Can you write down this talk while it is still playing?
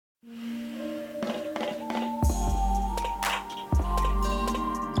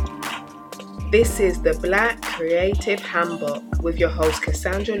This is the Black Creative Handbook with your host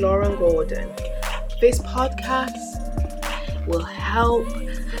Cassandra Lauren Gordon. This podcast will help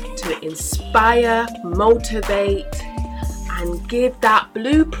to inspire, motivate, and give that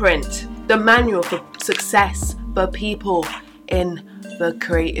blueprint, the manual for success for people in the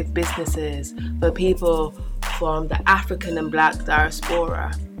creative businesses, for people from the African and Black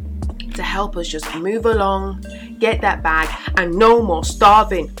diaspora, to help us just move along, get that bag, and no more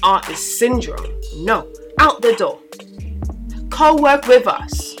starving artist syndrome. No, out the door. Co-work with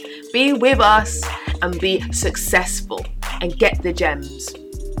us, be with us, and be successful and get the gems.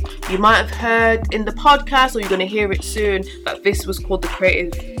 You might have heard in the podcast, or you're going to hear it soon, that this was called the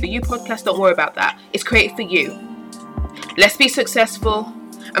Creative for You podcast. Don't worry about that. It's Creative for You. Let's be successful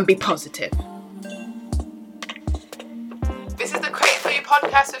and be positive. This is the Creative for You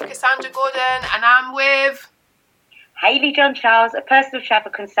podcast with Cassandra Gordon, and I'm with Hayley John Charles, a personal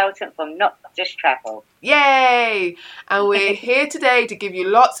travel consultant from Not Just Travel. Yay! And we're here today to give you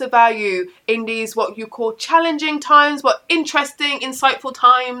lots of value in these what you call challenging times, but interesting, insightful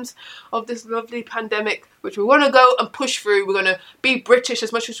times of this lovely pandemic, which we want to go and push through. We're going to be British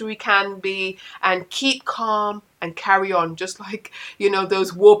as much as we can be and keep calm and carry on, just like, you know,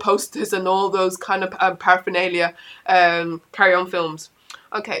 those war posters and all those kind of paraphernalia, carry on films.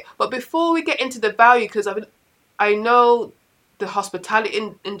 Okay, but before we get into the value, because I know the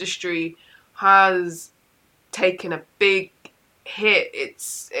hospitality industry has taken a big hit.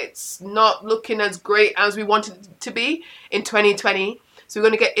 It's not looking as great as we wanted it to be in 2020. So we're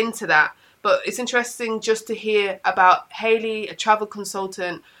going to get into that. But it's interesting just to hear about Hayley, a travel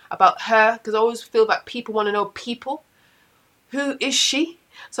consultant, about her, because I always feel that people want to know people. Who is she?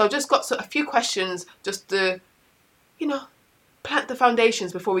 So I've just got a few questions just to, plant the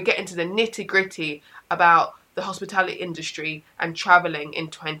foundations before we get into the nitty-gritty about the hospitality industry and traveling in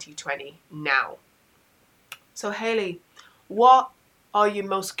 2020 now. So Hayley, what are you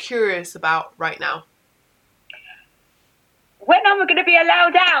most curious about right now? When am I going to be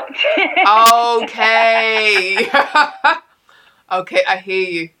allowed out? Okay. Okay, I hear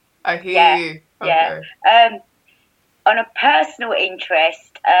you. Okay. Yeah. On a personal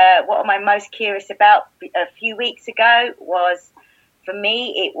interest, what am I most curious about? A few weeks ago was, for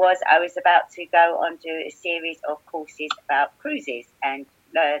me, I was about to go on to a series of courses about cruises and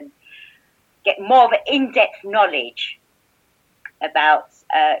get more of an in-depth knowledge about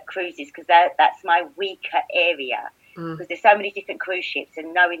cruises, because that's my weaker area. Because there's so many different cruise ships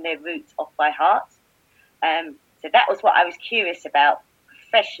and knowing their routes off by heart. So that was what I was curious about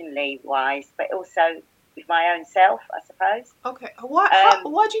professionally wise, but also with my own self, I suppose. Okay.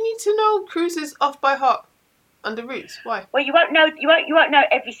 Why do you need to know cruises off by heart and the routes? Why? Well, you won't know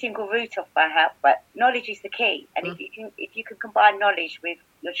every single route off by heart, but knowledge is the key. And if you can combine knowledge with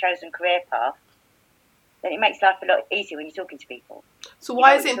your chosen career path, then it makes life a lot easier when you're talking to people. So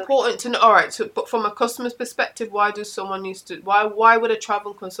why is it important to know? All right. So, but from a customer's perspective, why does someone need to? Why would a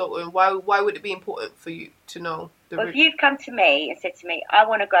travel consultant? Why would it be important for you to know the route? If you've come to me and said to me, I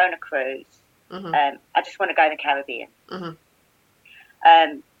want to go on a cruise. I just want to go in the Caribbean.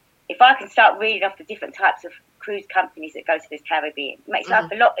 If I can start reading off the different types of cruise companies that go to this Caribbean, it makes life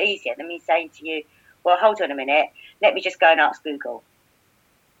a lot easier than me saying to you, well, hold on a minute, let me just go and ask Google.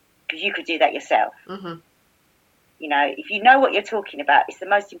 Because you could do that yourself. If you know what you're talking about, it's the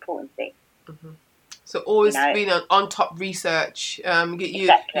most important thing. So always being on top research.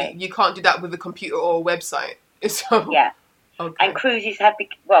 Exactly. You can't do that with a computer or a website. So, yeah. Okay. And cruises have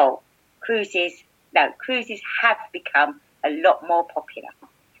become a lot more popular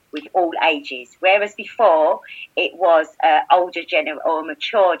with all ages. Whereas before it was older or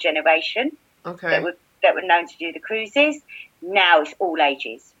mature generation that were known to do the cruises. Now it's all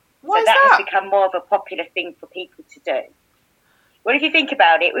ages. Why so that has become more of a popular thing for people to do. Well, if you think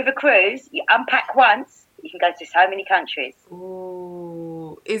about it, with a cruise, you unpack once, you can go to so many countries.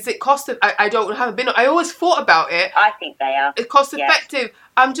 Ooh. Is it cost? I haven't been. I always thought about it. I think they are. It's cost effective.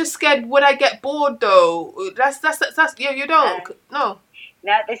 I'm just scared. Would I get bored though? That's yeah. You don't. No.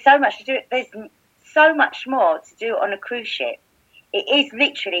 No, there's so much to do. There's so much more to do on a cruise ship. It is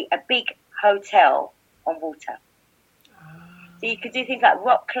literally a big hotel on water. So you could do things like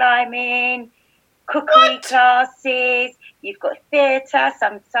rock climbing, cookery classes. You've got theatre.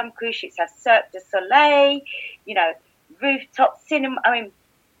 Some cruise ships have Cirque du Soleil. Rooftop cinema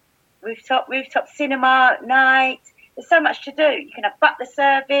night. There's so much to do. You can have butler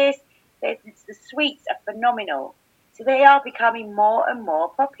service. The suites are phenomenal. So they are becoming more and more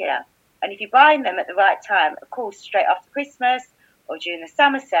popular. And if you're buying them at the right time, of course, straight after Christmas or during the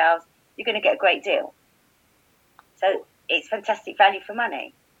summer sales, you're going to get a great deal. So it's fantastic value for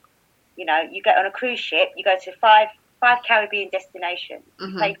money. you get on a cruise ship, you go to five Caribbean destinations.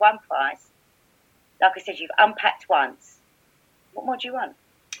 You paid one price. Like I said, you've unpacked once. What more do you want?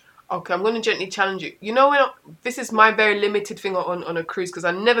 Okay, I'm going to gently challenge you. You know, this is my very limited thing on a cruise, because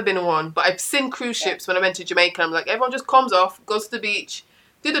I've never been on one, but I've seen cruise ships when I went to Jamaica. I'm like, everyone just comes off, goes to the beach,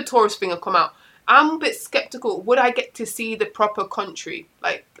 do the tourist thing and come out. I'm a bit skeptical. Would I get to see the proper country?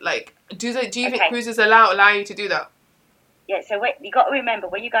 Like, do you think cruises allow you to do that? Yeah, so you got to remember,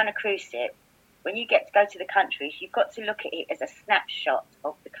 when you go on a cruise ship, when you get to go to the countries, you've got to look at it as a snapshot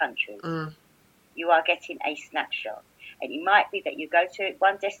of the country. You are getting a snapshot. And it might be that you go to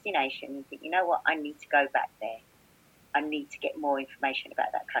one destination and think, you know what, I need to go back there. I need to get more information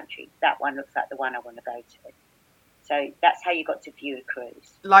about that country. That one looks like the one I want to go to. So that's how you got to view a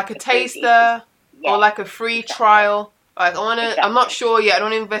cruise. Like a taster or like a free trial. Like I'm not sure yet. I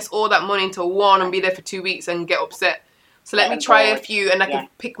don't invest all that money into one and be there for 2 weeks and get upset. So let me try a few and I can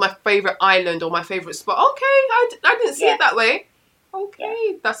pick my favourite island or my favourite spot. Okay, I didn't see it that way.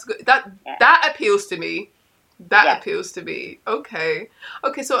 Okay, that's good. That appeals to me. That appeals to me. Okay,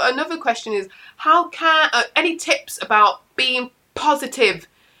 so another question is, how can any tips about being positive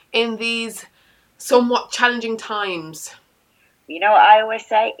in these somewhat challenging times? You know what I always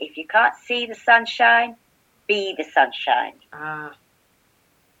say? If you can't see the sunshine, be the sunshine.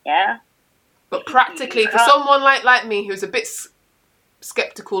 Yeah? But practically, for someone like me who's a bit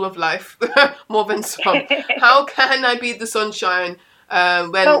skeptical of life, more than some, how can I be the sunshine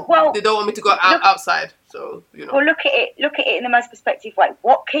when they don't want me to go outside? So, Well, look at it in the most perspective way.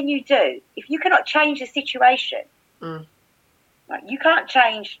 What can you do? If you cannot change the situation, right, you can't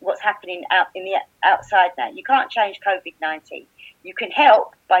change what's happening out in the outside now. You can't change COVID-19. You can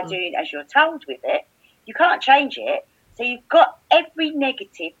help by doing as you're told with it. You can't change it. So you've got every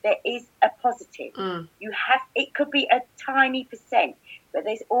negative. There is a positive. It could be a tiny percent, but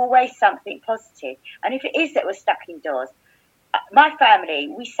there's always something positive. And if it is that we're stuck indoors, my family,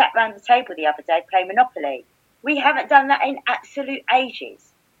 we sat round the table the other day playing Monopoly. We haven't done that in absolute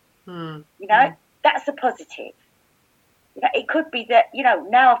ages. That's a positive. It could be that,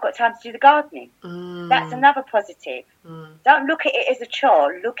 now I've got time to do the gardening. That's another positive. Don't look at it as a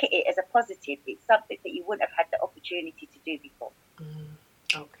chore. Look at it as a positive. It's something that you wouldn't have had the opportunity to do before.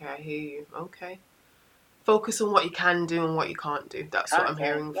 Okay, I hear you. Okay. Focus on what you can do and what you can't do. That's what I'm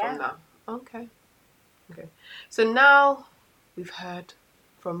hearing from that. Okay. So now we've heard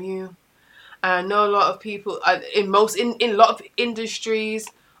from you. I know a lot of people in a lot of industries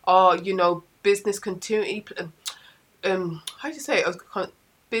are, business continuity. How do you say it?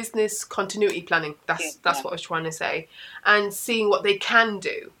 Business continuity planning. That's what I was trying to say, and seeing what they can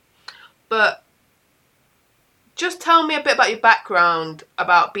do. But just tell me a bit about your background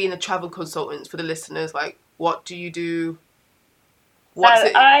about being a travel consultant for the listeners. Like, what do you do?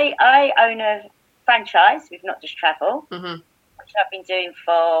 I own a franchise with Not Just Travel, which I've been doing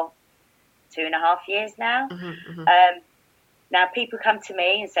for 2.5 years now. Now people come to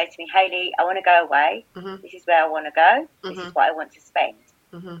me and say to me, Hayley, I want to go away. This is where I want to go. This is what I want to spend.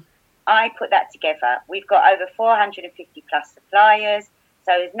 I put that together. We've got over 450 plus suppliers,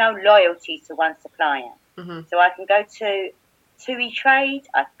 so there's no loyalty to one supplier. So I can go to TUI Trade,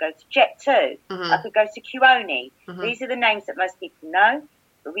 I could go to Jet2, I could go to Kuoni. These are the names that most people know,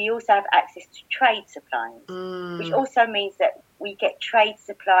 but we also have access to trade suppliers, which also means that we get trade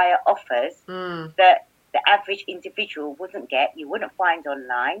supplier offers that the average individual wouldn't get, you wouldn't find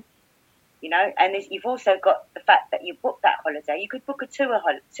online, and you've also got the fact that you book that holiday. You could book a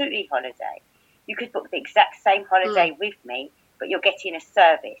TUI holiday. You could book the exact same holiday with me, but you're getting a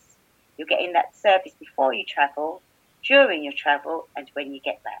service. You're getting that service before you travel, during your travel, and when you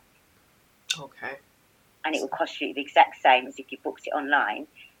get back. Okay. And it will cost you the exact same as if you booked it online.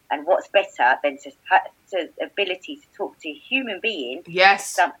 And what's better than the ability to talk to a human being?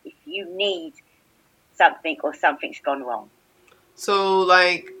 Yes. If you need something or something's gone wrong. So,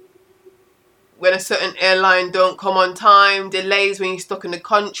 like, when a certain airline don't come on time, delays when you're stuck in the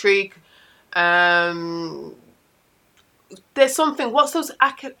country, there's something, what's those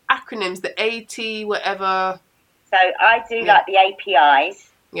acronyms, the AT, whatever? So I do like the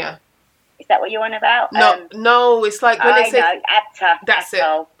APIs. Yeah. Is that what you're on about? No, it's like when they say... ABTA, that's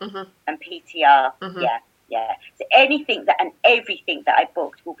ATOL, and PTR. Yeah. So anything and everything that I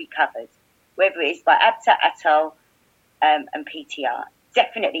booked will be covered, whether it's by ABTA, ATOL, and PTR.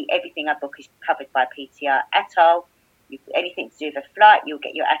 Definitely everything I book is covered by PTR. ATOL, anything to do with a flight, you'll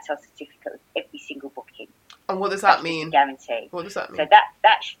get your ATOL certificate with every single booking. And what does that mean? Guarantee. What does that mean? So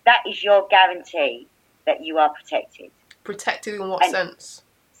that is your guarantee that you are protected. Protected in what sense?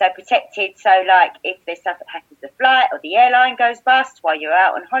 So protected, so like if there's something happens to the flight or the airline goes bust while you're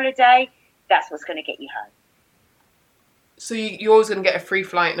out on holiday, that's what's going to get you home. So you're always going to get a free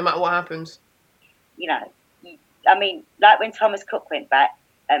flight no matter what happens? You know, I mean, like when Thomas Cook went back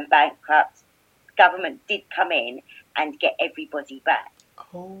bankrupt, government did come in and get everybody back.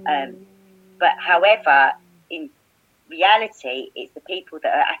 Oh. But however, in reality, it's the people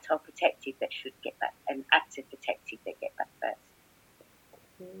that are ATOL protected that should get back, and ATOL protected that get back first.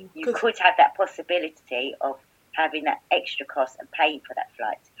 You could have that possibility of having that extra cost and paying for that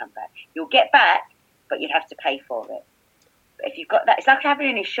flight to come back. You'll get back, but you'd have to pay for it. But if you've got that, it's like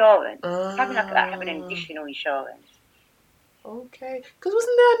having an insurance. It's having an additional insurance. Okay. Because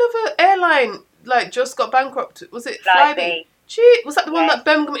wasn't there another airline, like, just got bankrupt? Was it Flybe? Gee, was that the one that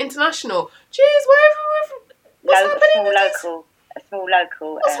Birmingham International? Jeez, what's happening? A small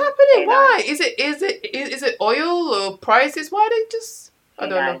local. What's happening? Airline. Why? Is it oil or prices? Why they just... I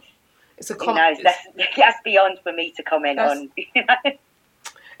don't know. It's a that's beyond for me to comment on.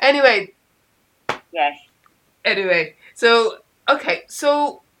 Anyway. Yes. Anyway, so okay,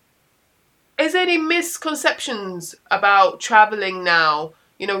 so is there any misconceptions about traveling now?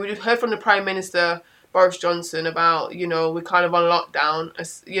 You know, we've heard from the Prime Minister Boris Johnson about, you know, we're kind of on lockdown.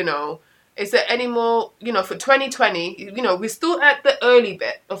 You know, is there any more? You know, for 2020, you know, we're still at the early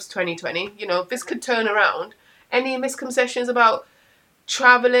bit of 2020. You know, this could turn around. Any misconceptions about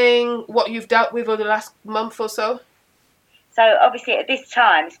traveling, what you've dealt with over the last month or so? So obviously at this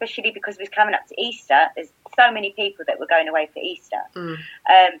time, especially because we're coming up to Easter, there's so many people that were going away for Easter.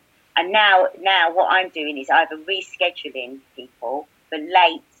 And now what I'm doing is either rescheduling people for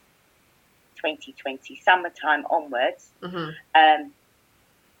late 2020, summertime onwards,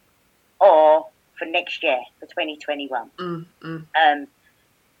 or for next year, for 2021.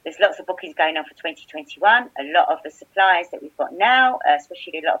 There's lots of bookings going on for 2021. A lot of the suppliers that we've got now,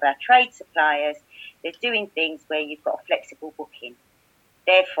 especially a lot of our trade suppliers, they're doing things where you've got a flexible booking.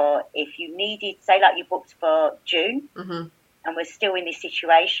 Therefore, if you needed, say like you booked for June, and we're still in this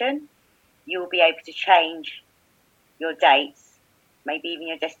situation, you'll be able to change your dates, maybe even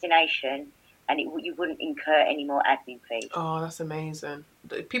your destination, and you wouldn't incur any more admin fees. Oh, that's amazing.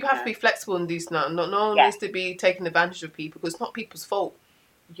 People have to be flexible in these now. No one needs to be taking advantage of people, because it's not people's fault.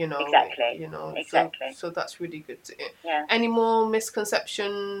 You know, exactly. You know, exactly. So that's really good to hear. Yeah. Any more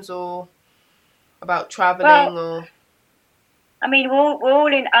misconceptions or about traveling or? I mean, we're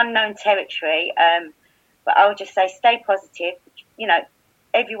all in unknown territory. But I would just say, stay positive. You know,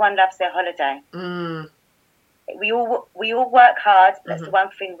 everyone loves their holiday. We all work hard. That's the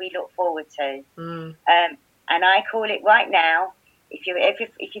one thing we look forward to. And I call it right now. If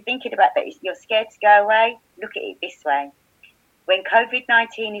you're thinking about that, you're scared to go away. Look at it this way. When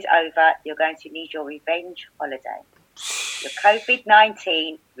COVID-19 is over, you're going to need your revenge holiday. Your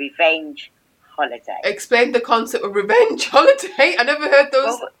COVID-19 revenge holiday. Explain the concept of revenge holiday. I never heard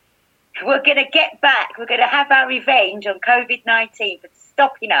those. Well, we're going to get back. We're going to have our revenge on COVID-19 for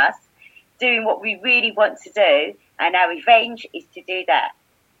stopping us doing what we really want to do. And our revenge is to do that.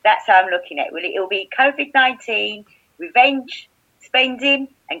 That's how I'm looking at it. It'll be COVID-19 revenge spending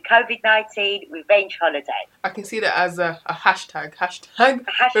and COVID-19 revenge holiday. I can see that as a hashtag. Hashtag.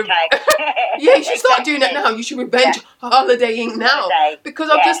 Yeah, you should start doing that now. You should revenge holidaying now. Because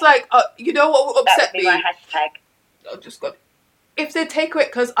I'm just like, you know what would upset me? That would be my hashtag. I've just got... If they take it,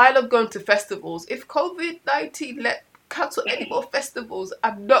 because I love going to festivals, if COVID-19 cancel any more festivals,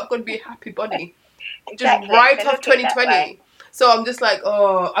 I'm not going to be a happy bunny. Exactly. Just write off 2020. So I'm just like,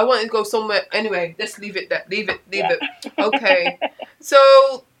 oh, I want to go somewhere. Anyway, let's leave it there. Leave it. Okay.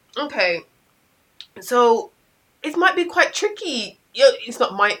 So it might be quite tricky. It's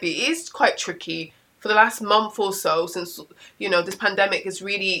not might be. It is quite tricky for the last month or so, since, you know, this pandemic is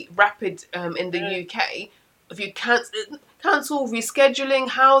really rapid in the UK. If you cancel rescheduling,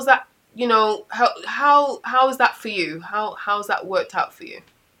 how's that? You know, how is that for you? How's that worked out for you?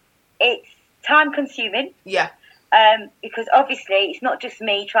 It's time consuming. Yeah. Because obviously it's not just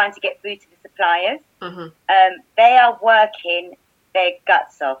me trying to get through to the suppliers. They are working their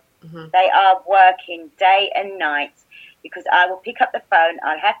guts off. They are working day and night, because I will pick up the phone.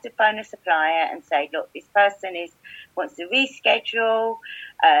 I'll have to phone a supplier and say, look, this person wants to reschedule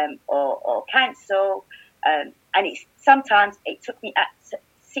or cancel. And sometimes it took me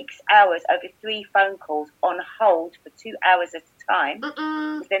 6 hours over 3 phone calls on hold for 2 hours at a time.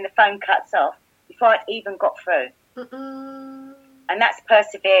 Because then the phone cuts off before I'd even got through. And that's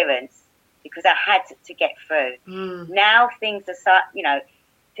perseverance, because I had to get through. Now things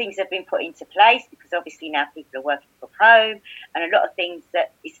have been put into place, because obviously now people are working from home, and a lot of things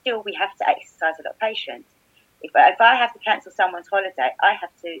that is still, we have to exercise a lot of patience. If I have to cancel someone's holiday, I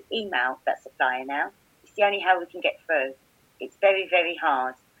have to email that supplier now. It's the only how we can get through. It's very, very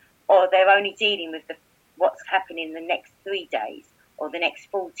hard. Or they're only dealing with what's happening in the next 3 days or the next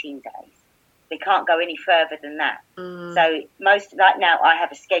 14 days. They can't go any further than that. So like now, I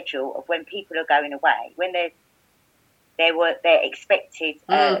have a schedule of when people are going away, when their expected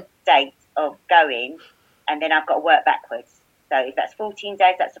date of going, and then I've got to work backwards. So if that's 14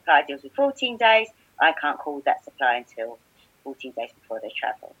 days, that supplier deals with 14 days. I can't call that supplier until 14 days before they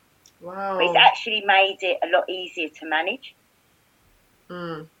travel. Wow. But it's actually made it a lot easier to manage.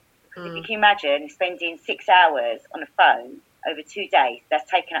 Because if you can imagine spending 6 hours on a phone over 2 days, that's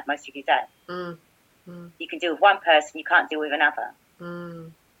taken up most of your day. You can deal with one person, you can't deal with another.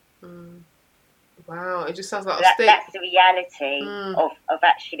 Wow, it just sounds like so that's the reality of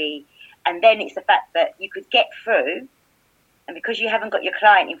actually, and then it's the fact that you could get through, and because you haven't got your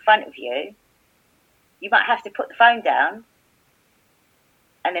client in front of you, you might have to put the phone down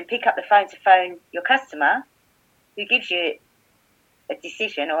and then pick up the phone to phone your customer who gives you a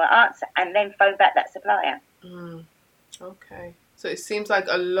decision or an answer, and then phone back that supplier. Okay. So it seems like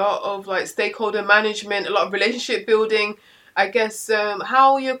a lot of like stakeholder management, a lot of relationship building. I guess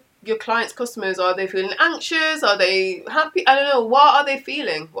how your clients, customers, are they feeling anxious? Are they happy? I don't know. What are they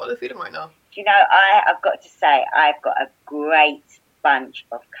feeling? What are they feeling right now? You know, I've got to say, I've got a great bunch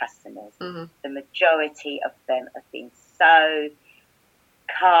of customers. The majority of them have been so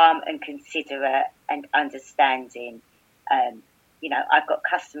calm and considerate and understanding. You know, I've got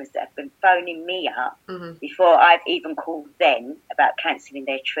customers that have been phoning me up before I've even called them about cancelling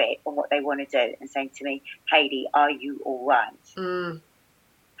their trip and what they want to do, and saying to me, Hayley, are you all right?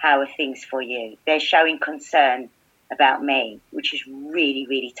 How are things for you? They're showing concern about me, which is really,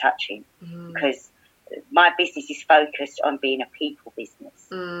 really touching, because my business is focused on being a people business.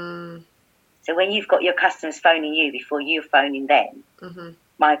 So when you've got your customers phoning you before you're phoning them,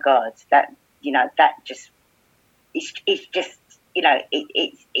 my God, that, you know, that just, it's just, you know,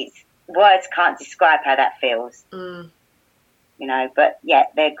 it's words can't describe how that feels. You know, but yeah,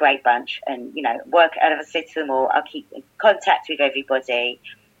 they're a great bunch, and you know, as I said to them all, I'll keep in contact with everybody.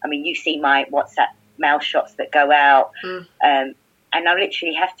 I mean, you see my WhatsApp mail shots that go out, and I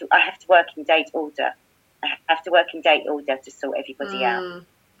literally have to work in date order. I have to work in date order to sort everybody out.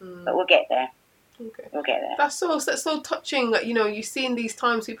 But we'll get there. Okay. We'll get there. That's so touching. That, you know, you see in these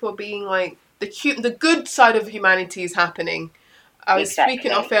times people are being like the good side of humanity is happening. I was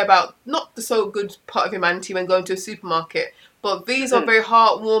speaking off air about not the so good part of humanity when going to a supermarket, but these are very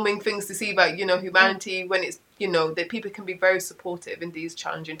heartwarming things to see about, you know, humanity when it's, you know, that people can be very supportive in these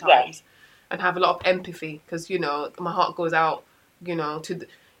challenging times and have a lot of empathy, because, you know, my heart goes out, you know, to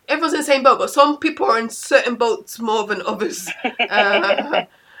everyone's in the same boat, but some people are in certain boats more than others.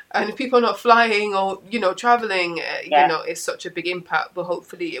 And if people are not flying or, you know, traveling, you know, it's such a big impact, but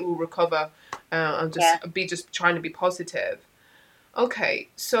hopefully it will recover and just trying to be positive. Okay,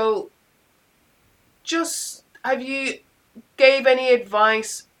 so have you gave any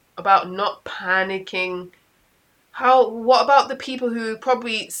advice about not panicking? What about the people who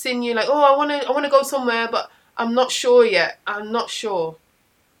probably seen you like, oh, I want to go somewhere, but I'm not sure yet. I'm not sure.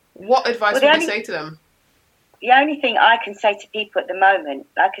 What advice would you say to them? The only thing I can say to people at the moment,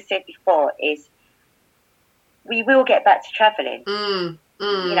 like I said before, is we will get back to travelling. You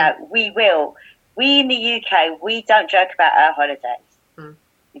know, we will. We in the UK, we don't joke about our holidays.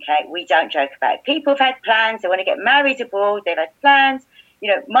 Okay, we don't joke about it. People have had plans. They want to get married abroad. They've had plans. You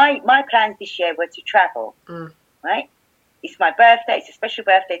know, my plans this year were to travel. Right? It's my birthday. It's a special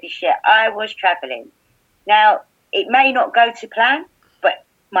birthday this year. I was travelling. Now, it may not go to plan, but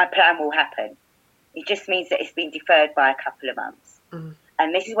my plan will happen. It just means that it's been deferred by a couple of months.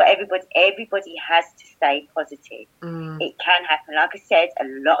 And this is what everybody has to stay positive. It can happen. Like I said, a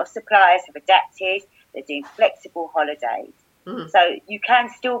lot of suppliers have adapted. They're doing flexible holidays. So you can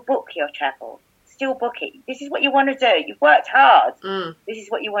still book your travel. Still book it. This is what you want to do. You've worked hard. This is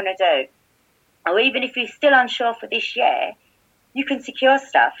what you want to do. Or even if you're still unsure for this year, you can secure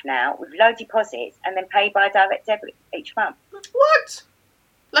stuff now with low deposits and then pay by direct debit each month. What?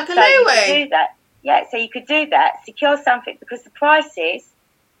 Like a layaway? You could do that. Yeah, so you could do that, secure something, because the prices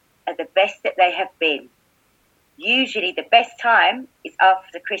are the best that they have been. Usually the best time is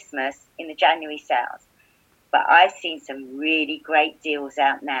after Christmas in the January sales. But I've seen some really great deals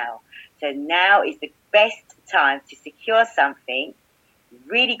out now. So now is the best time to secure something,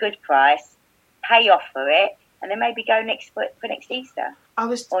 really good price, pay off for it, and then maybe go for next Easter.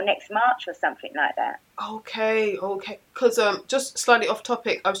 Or next March or something like that. Okay. Because just slightly off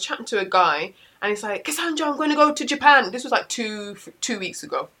topic, I was chatting to a guy and he's like, Cassandra, I'm going to go to Japan. This was like two weeks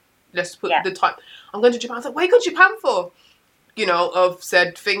ago. let's put the time. I'm going to Japan. I was like, what are you going to Japan for? You know, of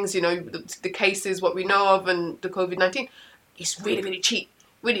said things, you know, the cases, what we know of, and the COVID-19. It's really, really cheap.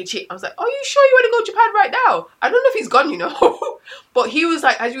 Really cheap. I was like, are you sure you want to go to Japan right now? I don't know if he's gone, you know. But he was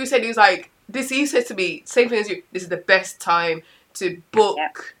like, as you said, he was like, he said to me, same thing as you, this is the best time to book.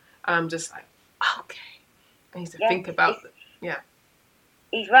 Yep. And I'm just like, okay. I need to think about it. Yeah.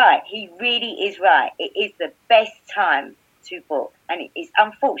 He's right. He really is right. It is the best time to book. And it is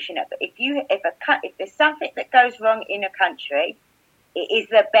unfortunate, but if there's something that goes wrong in a country, it is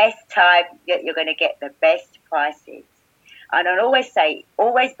the best time that you're going to get the best prices. And I'd always say,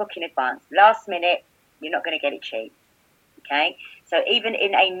 always book in advance. Last minute, you're not going to get it cheap. Okay? So even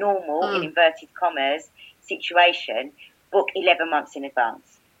in a normal, in inverted commas, situation, book 11 months in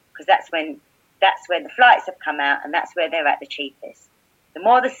advance. Because that's when the flights have come out, and that's where they're at the cheapest. The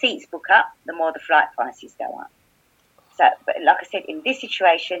more the seats book up, the more the flight prices go up. So, but like I said, in this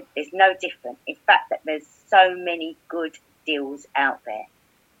situation, there's no different. In fact, that there's so many good deals out there.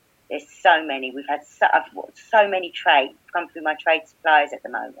 There's so many. I've got so many trades come through my trade suppliers at the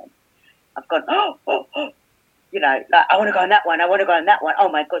moment. I've gone, you know, like, I want to go on that one. I want to go on that one. Oh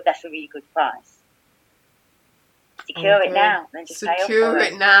my God, that's a really good price. Secure it now. Then just secure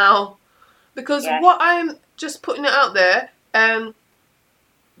it now. Because what I'm just putting it out there,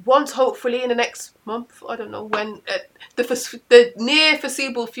 once hopefully in the next month, I don't know when, the near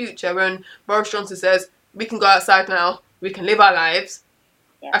foreseeable future, when Boris Johnson says, we can go outside now, we can live our lives,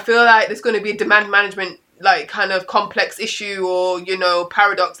 I feel like there's going to be a demand management, like, kind of complex issue or, you know,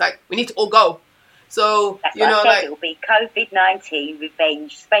 paradox, like, we need to all go. So, that's you know, like, it will be COVID-19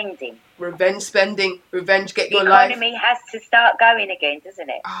 revenge spending. Revenge, get your The life. economy has to start going again, doesn't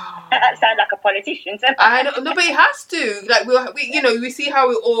it? Oh. That sounds like a politician, doesn't it? I know, no, but it has to. Like, we see how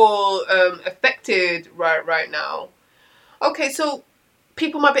we're all affected right now. Okay, so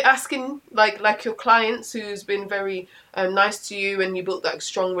people might be asking, like your clients who's been very nice to you and you built that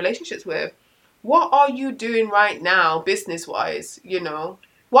strong relationships with, what are you doing right now, business-wise? You know,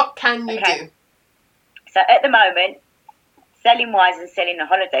 what can you do? So at the moment, selling wise and selling the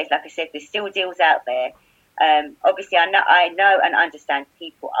holidays, like I said, there's still deals out there. Obviously, I know and understand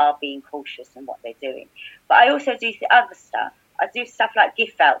people are being cautious in what they're doing. But I also do other stuff. I do stuff like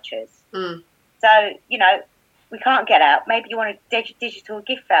gift vouchers. So, you know, we can't get out. Maybe you want a digital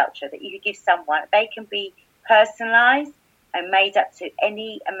gift voucher that you could give someone. They can be personalised and made up to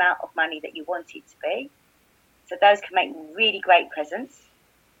any amount of money that you want it to be. So those can make really great presents.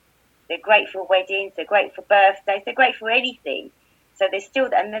 They're great for weddings, they're great for birthdays, they're great for anything. So there's still,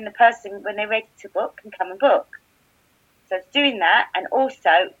 and then the person, when they're ready to book, can come and book. So it's doing that, and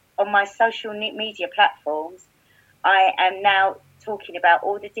also on my social media platforms, I am now talking about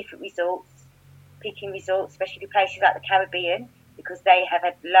all the different resorts, picking resorts, especially places like the Caribbean, because they have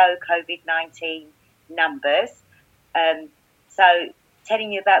had low COVID-19 numbers. So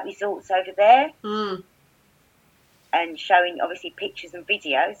telling you about resorts over there. And showing obviously pictures and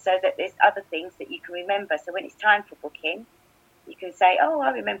videos so that there's other things that you can remember. So when it's time for booking, you can say, oh,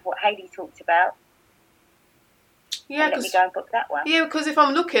 I remember what Hayley talked about. Yeah, let me go and book that one. Yeah, because if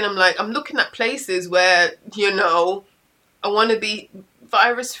I'm looking at places where, you know, I want to be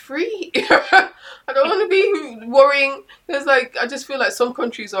virus free. I don't want to be worrying. There's like, I just feel like some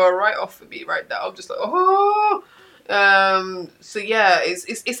countries are a write off for me right now. I'm just like, oh. So yeah,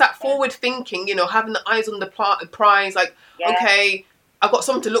 it's that forward thinking, you know, having the eyes on the prize. Like, okay, I've got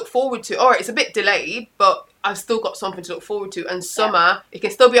something to look forward to. All right, it's a bit delayed, but I've still got something to look forward to. And summer, it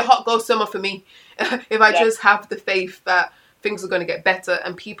can still be a hot girl summer for me if I just have the faith that things are going to get better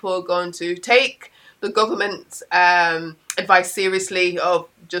and people are going to take the government's advice seriously of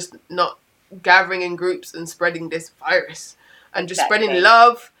just not gathering in groups and spreading this virus and just spreading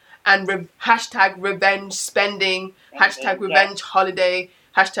love. And hashtag revenge spending, hashtag revenge holiday,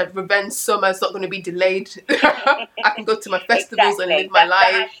 hashtag revenge summer. It's not going to be delayed. I can go to my festivals and live my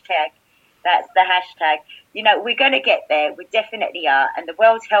life. That's the hashtag. You know, we're going to get there. We definitely are. And the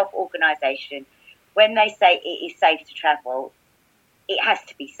World Health Organization, when they say it is safe to travel, it has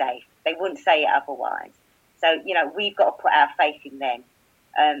to be safe. They wouldn't say it otherwise. So, you know, we've got to put our faith in them.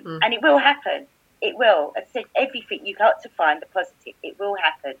 And it will happen. It will. As I said, everything, you've got to find the positive. It will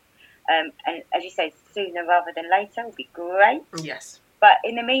happen. And as you say, sooner rather than later would be great. Yes. But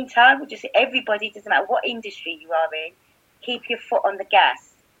in the meantime, we'll just everybody, doesn't matter what industry you are in, keep your foot on the gas.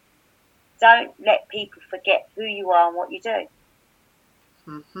 Don't let people forget who you are and what you do.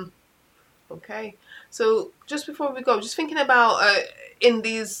 Okay. So just before we go, just thinking about in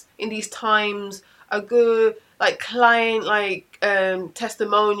these times, a good client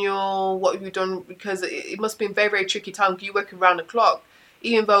testimonial. What have you done? Because it must be a very, very tricky time. You work around the clock.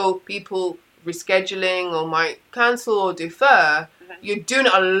 even though people rescheduling or might cancel or defer, you're doing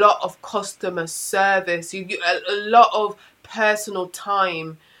a lot of customer service. You do a lot of personal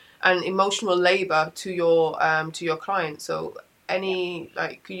time and emotional labor to your client. So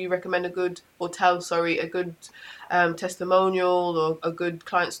could you recommend a good testimonial or a good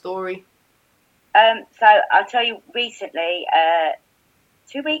client story? So I'll tell you, recently,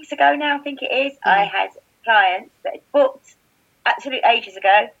 2 weeks ago now, I think it is, I had clients that had booked absolute ages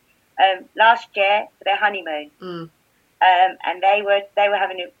ago, last year for their honeymoon. And they were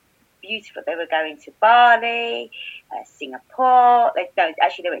having a beautiful, they were going to Bali, Singapore. They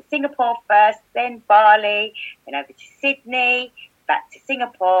went Singapore first, then Bali, then over to Sydney, back to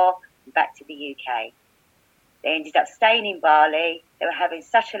Singapore, and back to the UK. They ended up staying in Bali. They were having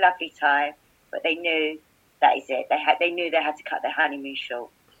such a lovely time, but they knew that is it. They knew they had to cut their honeymoon short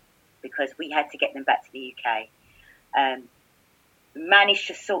because we had to get them back to the UK. Managed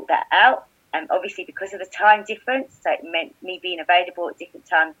to sort that out, and obviously because of the time difference, so it meant me being available at different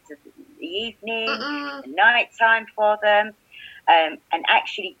times of the evening, the night time for them, and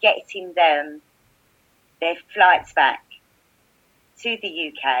actually getting them their flights back to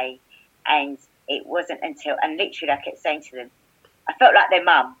the UK. And it wasn't until, and literally I kept saying to them, I felt like their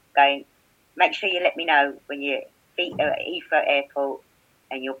mum going, make sure you let me know when your feet are at Heathrow Airport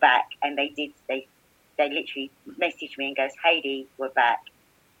and you're back. And they did. They literally messaged me and goes, Heidi, we're back.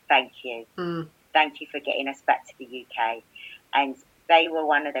 Thank you. Thank you for getting us back to the UK. And they were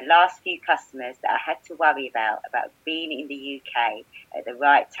one of the last few customers that I had to worry about being in the UK at the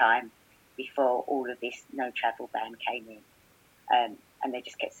right time before all of this no travel ban came in. And they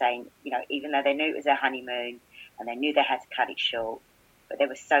just kept saying, even though they knew it was their honeymoon and they knew they had to cut it short, but they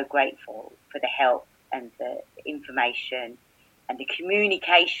were so grateful for the help and the information and the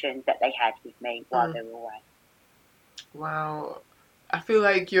communication that they had with me while they were away. Wow. I feel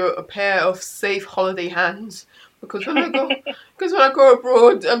like you're a pair of safe holiday hands, because when I go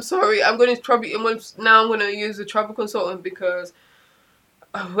abroad, I'm sorry, I'm going to use a travel consultant, because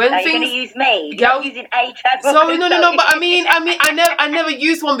when you're going to use me? You're using a travel consultant. No, but I mean, I I never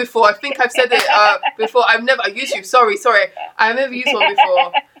used one before. I think I've said it before. I used you. Sorry. I've never used one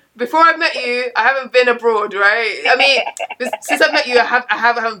before. Before I met you, I haven't been abroad, right? I mean, since I met you, I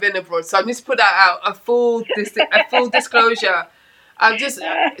haven't been abroad. So I need to put that out, a full disclosure. I'm just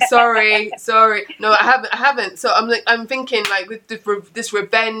sorry. No, I haven't. So I'm thinking, like, with this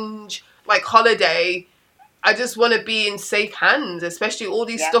revenge holiday, I just want to be in safe hands. Especially all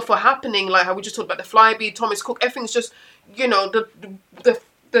these stuff are happening, like how we just talked about the Flybe, Thomas Cook. Everything's just,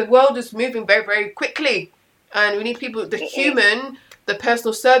 the world is moving very, very quickly, and we need people, the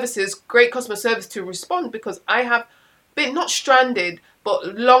personal services, great customer service to respond, because I have been not stranded,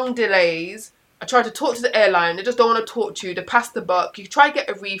 but long delays. I try to talk to the airline. They just don't want to talk to you. They pass the buck. You try to get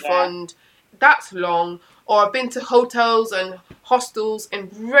a refund. That's long. Or I've been to hotels and hostels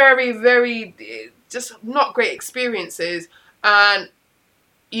and very, very just not great experiences. And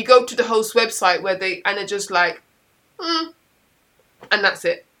you go to the host website where they're just like, and that's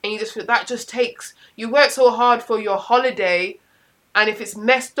it. And you just feel that just takes, you work so hard for your holiday, and if it's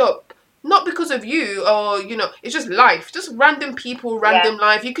messed up, not because of you, or, it's just life, just random people, random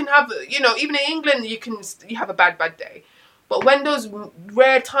life. You can have, even in England, you have a bad day. But when those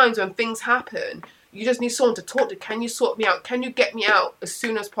rare times when things happen, you just need someone to talk to. Can you sort me out? Can you get me out as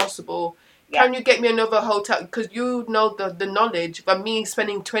soon as possible? Yeah. Can you get me another hotel? Because you know the knowledge of me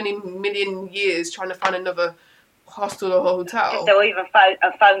spending 20 million years trying to find another hostel or hotel. Or even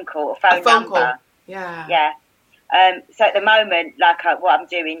a phone call, a phone number. Call. Yeah. Yeah. So at the moment, what I'm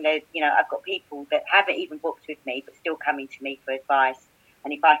doing, I've got people that haven't even booked with me, but still coming to me for advice.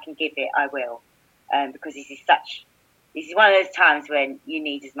 And if I can give it, I will. Because this is one of those times when you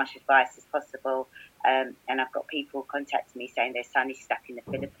need as much advice as possible. And I've got people contacting me saying their son is stuck in the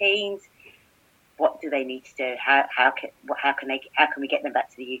Philippines. What do they need to do? How can we get them back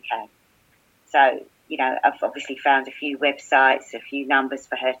to the UK? So, I've obviously found a few websites, a few numbers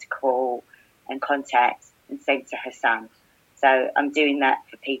for her to call and contact and send to her son. So I'm doing that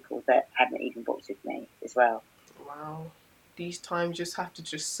for people that haven't even booked with me as well. Wow. These times just have to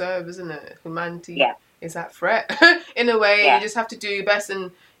just serve, isn't it? Humanity is at threat in a way. You just have to do your best,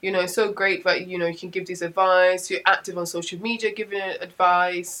 and it's so great that you can give this advice. You're active on social media giving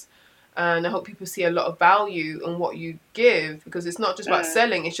advice, and I hope people see a lot of value in what you give, because it's not just about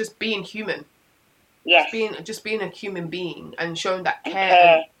selling, it's just being human. Yes. Just being a human being and showing that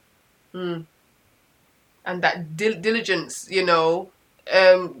care. And that diligence, to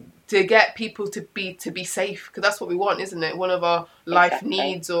to get people to be safe, because that's what we want, isn't it? One of our life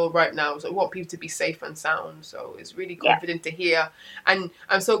needs or right now. So we want people to be safe and sound. So it's really confident to hear. And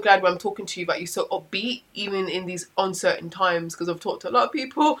I'm so glad when I'm talking to you about you so upbeat, even in these uncertain times, because I've talked to a lot of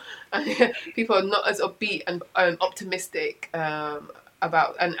people and people are not as upbeat and optimistic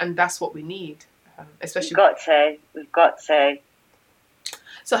about, and that's what we need. Especially We've got to.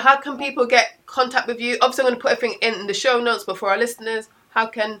 So how can people get contact with you? Obviously, I'm going to put everything in the show notes, but for our listeners, how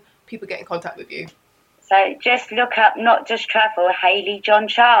can people get in contact with you? So just look up Not Just Travel, Hayley John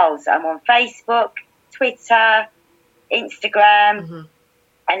Charles. I'm on Facebook, Twitter, Instagram,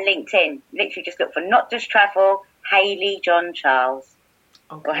 and LinkedIn. Literally just look for Not Just Travel, Hayley John Charles,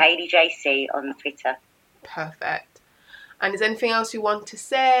 or Hayley JC on Twitter. Perfect. And is there anything else you want to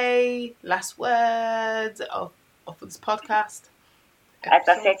say? Last words of this podcast? As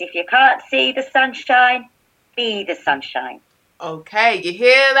I said, if you can't see the sunshine, be the sunshine. Okay, you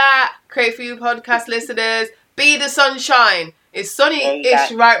hear that? Create For You podcast listeners. Be the sunshine. It's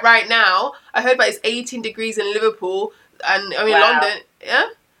sunny-ish right now. I heard about it's 18 degrees in Liverpool and London. Yeah?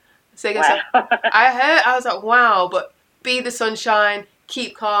 Say again. Wow. I was like, wow, but be the sunshine,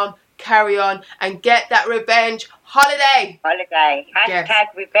 keep calm, carry on, and get that revenge holiday.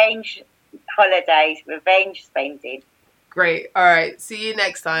 Hashtag revenge holidays, revenge spending. Great. All right. See you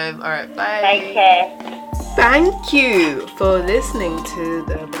next time. All right. Bye. Take care. Thank you for listening to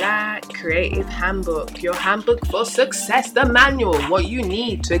the Black Creative Handbook, your handbook for success, the manual, what you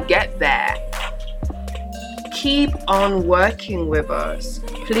need to get there. Keep on working with us.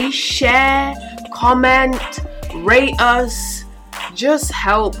 Please share, comment, rate us. Just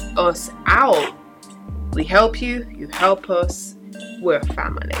help us out. We help you, you help us. We're a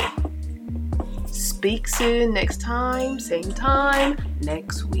family. Speak soon, next time, same time,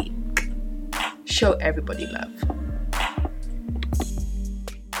 next week. Show everybody love.